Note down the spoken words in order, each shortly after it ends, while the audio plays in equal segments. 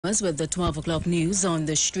With the 12 o'clock news on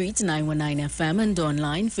the street, 919 FM and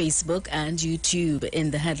online, Facebook and YouTube. In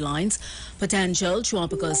the headlines, potential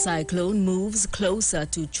tropical cyclone moves closer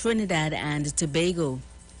to Trinidad and Tobago.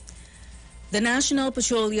 The National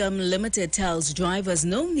Petroleum Limited tells drivers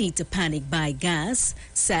no need to panic buy gas,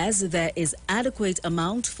 says there is adequate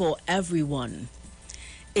amount for everyone.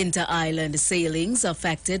 Inter-island sailings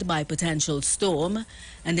affected by potential storm,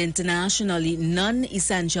 and internationally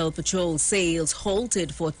non-essential patrol sails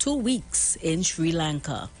halted for 2 weeks in Sri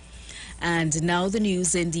Lanka. And now the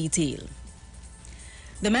news in detail.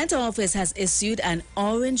 The Met Office has issued an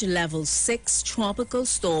orange level 6 tropical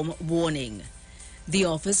storm warning. The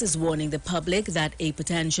office is warning the public that a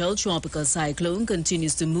potential tropical cyclone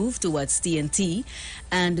continues to move towards TNT,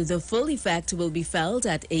 and the full effect will be felt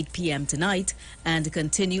at 8 p.m. tonight and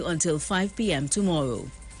continue until 5 p.m. tomorrow.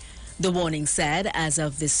 The warning said as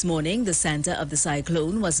of this morning, the center of the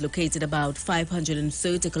cyclone was located about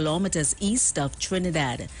 530 kilometers east of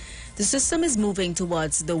Trinidad. The system is moving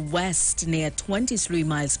towards the west near 23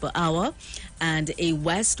 miles per hour, and a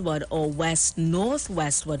westward or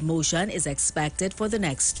west-northwestward motion is expected for the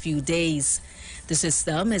next few days. The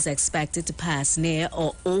system is expected to pass near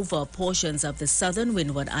or over portions of the southern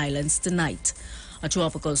Windward Islands tonight. A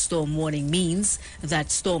tropical storm warning means that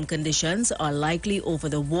storm conditions are likely over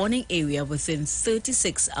the warning area within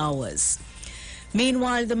 36 hours.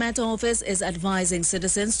 Meanwhile, the Met Office is advising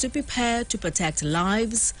citizens to prepare to protect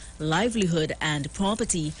lives, livelihood and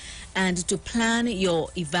property, and to plan your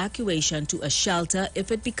evacuation to a shelter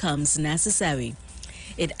if it becomes necessary.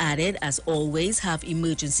 It added, as always, have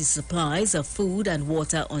emergency supplies of food and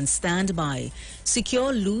water on standby.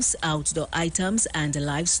 Secure loose outdoor items and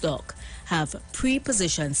livestock. Have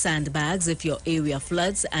pre-positioned sandbags if your area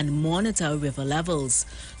floods, and monitor river levels.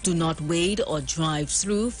 Do not wade or drive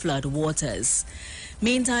through flood waters.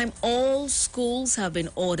 Meantime, all schools have been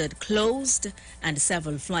ordered closed and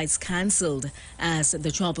several flights cancelled as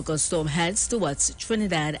the tropical storm heads towards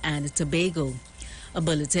Trinidad and Tobago. A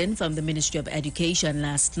bulletin from the Ministry of Education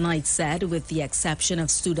last night said, with the exception of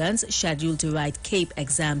students scheduled to write CAPE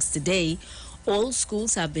exams today, all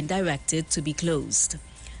schools have been directed to be closed.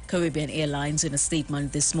 Caribbean Airlines, in a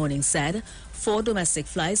statement this morning, said 4 domestic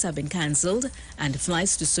flights have been cancelled, and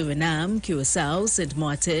flights to Suriname, Curacao, St.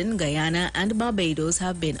 Martin, Guyana and Barbados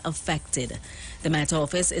have been affected. The Met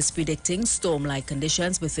Office is predicting storm-like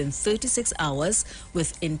conditions within 36 hours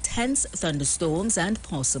with intense thunderstorms and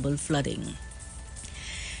possible flooding.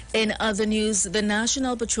 In other news, the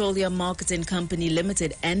National Petroleum Marketing Company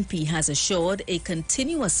Limited, NP, has assured a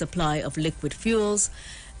continuous supply of liquid fuels,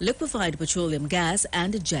 liquefied petroleum gas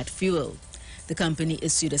and jet fuel. The company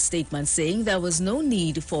issued a statement saying there was no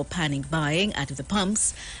need for panic buying at the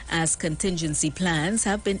pumps as contingency plans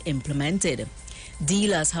have been implemented.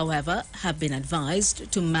 Dealers, however, have been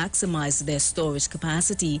advised to maximize their storage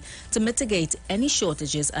capacity to mitigate any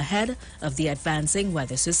shortages ahead of the advancing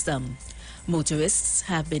weather system. Motorists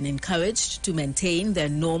have been encouraged to maintain their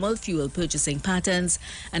normal fuel purchasing patterns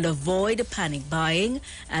and avoid panic buying,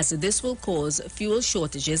 as this will cause fuel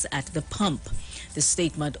shortages at the pump. The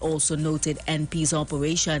statement also noted NP's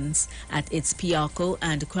operations at its Piarco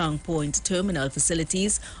and Crown Point terminal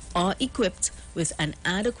facilities are equipped with an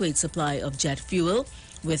adequate supply of jet fuel,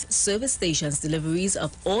 with service stations deliveries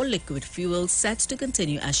of all liquid fuel set to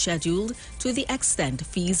continue as scheduled to the extent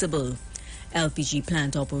feasible. LPG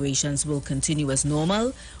plant operations will continue as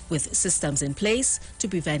normal, with systems in place to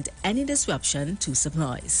prevent any disruption to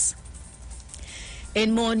supplies.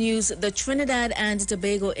 In more news, the Trinidad and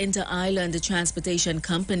Tobago Inter-Island Transportation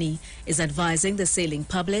Company is advising the sailing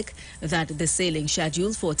public that the sailing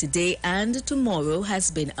schedule for today and tomorrow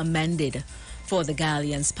has been amended. For the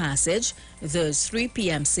Galleon's passage, the 3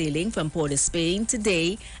 p.m. sailing from Port of Spain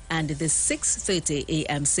today and the 6:30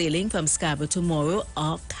 a.m. sailing from Scarborough tomorrow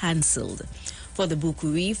are cancelled. For the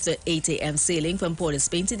Buku Reef, the 8 a.m. sailing from Port of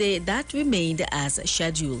Spain today, that remained as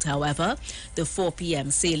scheduled. However, the 4 p.m.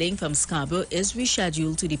 sailing from Scarborough is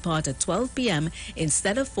rescheduled to depart at 12 p.m.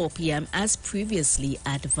 instead of 4 p.m. as previously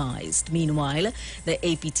advised. Meanwhile, the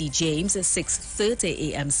APT James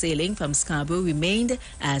 6:30 a.m. sailing from Scarborough remained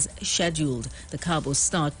as scheduled. The Cabo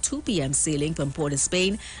Star 2 p.m. sailing from Port of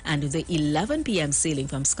Spain and the 11 p.m. sailing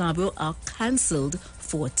from Scarborough are cancelled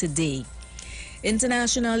for today.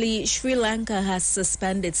 Internationally, Sri Lanka has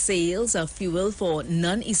suspended sales of fuel for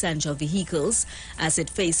non-essential vehicles as it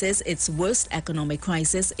faces its worst economic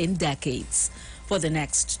crisis in decades. For the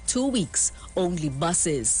next 2 weeks, only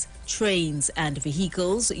buses, trains and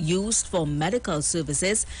vehicles used for medical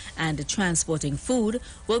services and transporting food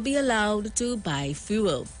will be allowed to buy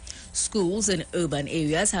fuel. Schools in urban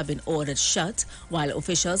areas have been ordered shut, while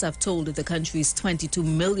officials have told the country's 22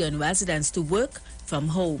 million residents to work from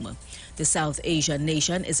home. The South Asian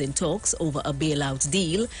nation is in talks over a bailout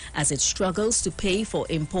deal as it struggles to pay for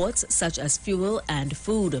imports such as fuel and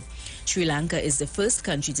food. Sri Lanka is the first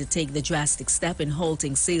country to take the drastic step in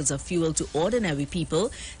halting sales of fuel to ordinary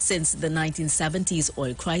people since the 1970s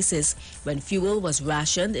oil crisis, when fuel was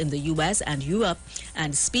rationed in the US and Europe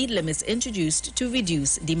and speed limits introduced to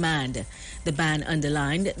reduce demand. The ban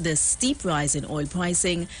underlined the steep rise in oil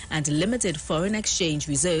pricing and limited foreign exchange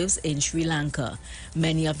reserves in Sri Lanka.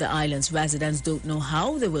 Many of the island's residents don't know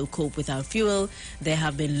how they will cope without fuel. There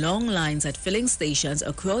have been long lines at filling stations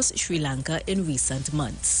across Sri Lanka in recent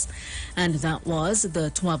months. And that was the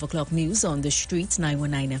 12 o'clock news on the street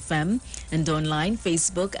 919 FM and online,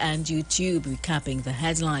 Facebook and YouTube, recapping the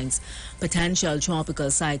headlines. Potential tropical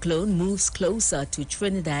cyclone moves closer to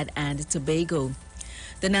Trinidad and Tobago.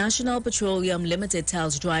 The National Petroleum Limited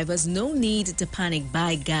tells drivers no need to panic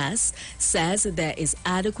buy gas, says there is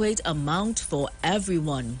adequate amount for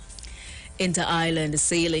everyone. Inter-island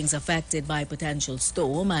sailings affected by potential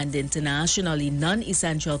storm and internationally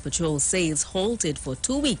non-essential petrol sales halted for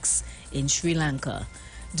 2 weeks in Sri Lanka.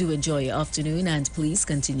 Do enjoy your afternoon and please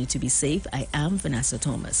continue to be safe. I am VANSSA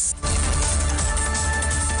Thomas.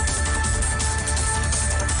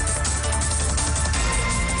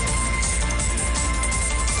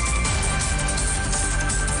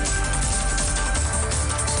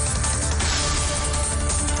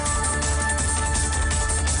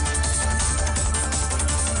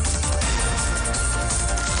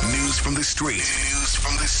 From the street. News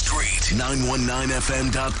from the street.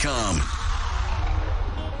 919fm.com.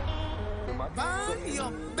 Bang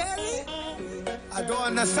your belly. I don't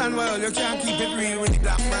understand why you can't keep it real with the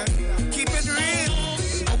black man.